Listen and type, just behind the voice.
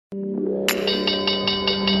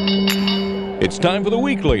It's time for the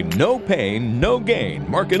weekly No Pain, No Gain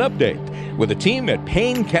market update with a team at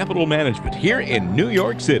Payne Capital Management here in New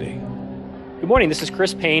York City. Good morning. This is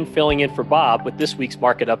Chris Payne filling in for Bob with this week's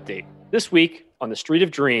market update. This week on the Street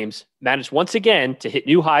of Dreams managed once again to hit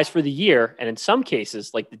new highs for the year, and in some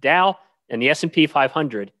cases, like the Dow and the S&P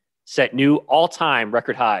 500, set new all-time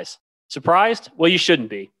record highs. Surprised? Well, you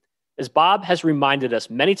shouldn't be. As Bob has reminded us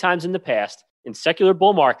many times in the past, in secular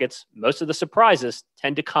bull markets, most of the surprises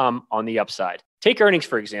tend to come on the upside. Take earnings,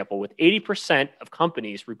 for example, with 80% of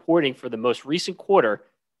companies reporting for the most recent quarter,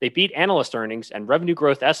 they beat analyst earnings and revenue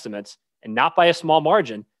growth estimates, and not by a small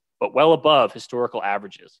margin, but well above historical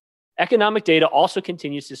averages. Economic data also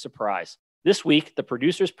continues to surprise. This week, the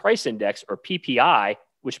Producers Price Index, or PPI,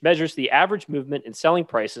 which measures the average movement in selling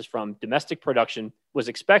prices from domestic production, was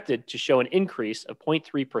expected to show an increase of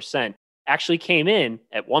 0.3%, actually came in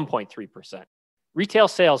at 1.3%. Retail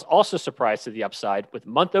sales also surprised to the upside, with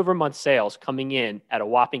month-over-month sales coming in at a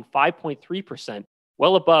whopping 5.3%,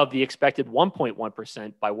 well above the expected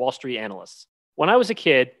 1.1% by Wall Street analysts. When I was a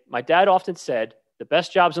kid, my dad often said the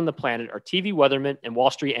best jobs on the planet are TV weathermen and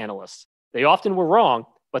Wall Street analysts. They often were wrong,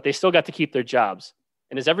 but they still got to keep their jobs.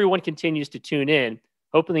 And as everyone continues to tune in,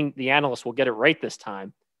 hoping the analysts will get it right this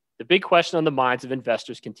time, the big question on the minds of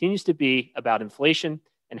investors continues to be about inflation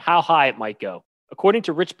and how high it might go. According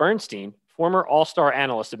to Rich Bernstein, former all-star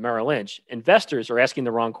analyst at Merrill Lynch, investors are asking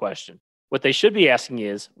the wrong question. What they should be asking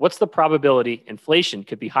is, what's the probability inflation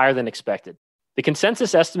could be higher than expected? The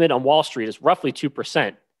consensus estimate on Wall Street is roughly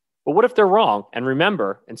 2%. But what if they're wrong? And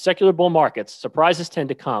remember, in secular bull markets, surprises tend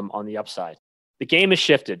to come on the upside. The game has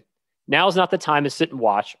shifted. Now is not the time to sit and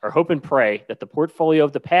watch or hope and pray that the portfolio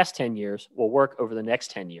of the past 10 years will work over the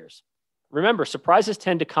next 10 years. Remember, surprises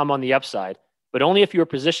tend to come on the upside, but only if you are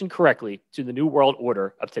positioned correctly to the new world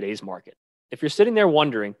order of today's market. If you're sitting there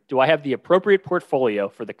wondering, do I have the appropriate portfolio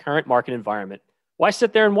for the current market environment? Why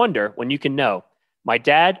sit there and wonder when you can know? My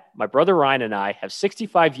dad, my brother Ryan, and I have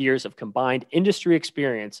 65 years of combined industry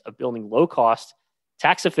experience of building low-cost,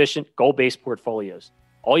 tax-efficient, goal-based portfolios.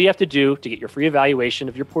 All you have to do to get your free evaluation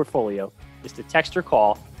of your portfolio is to text or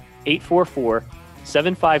call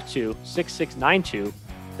 844-752-6692.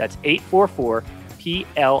 That's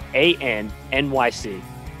 844-PLAN-NYC.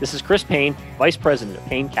 This is Chris Payne, Vice President of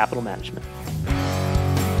Payne Capital Management.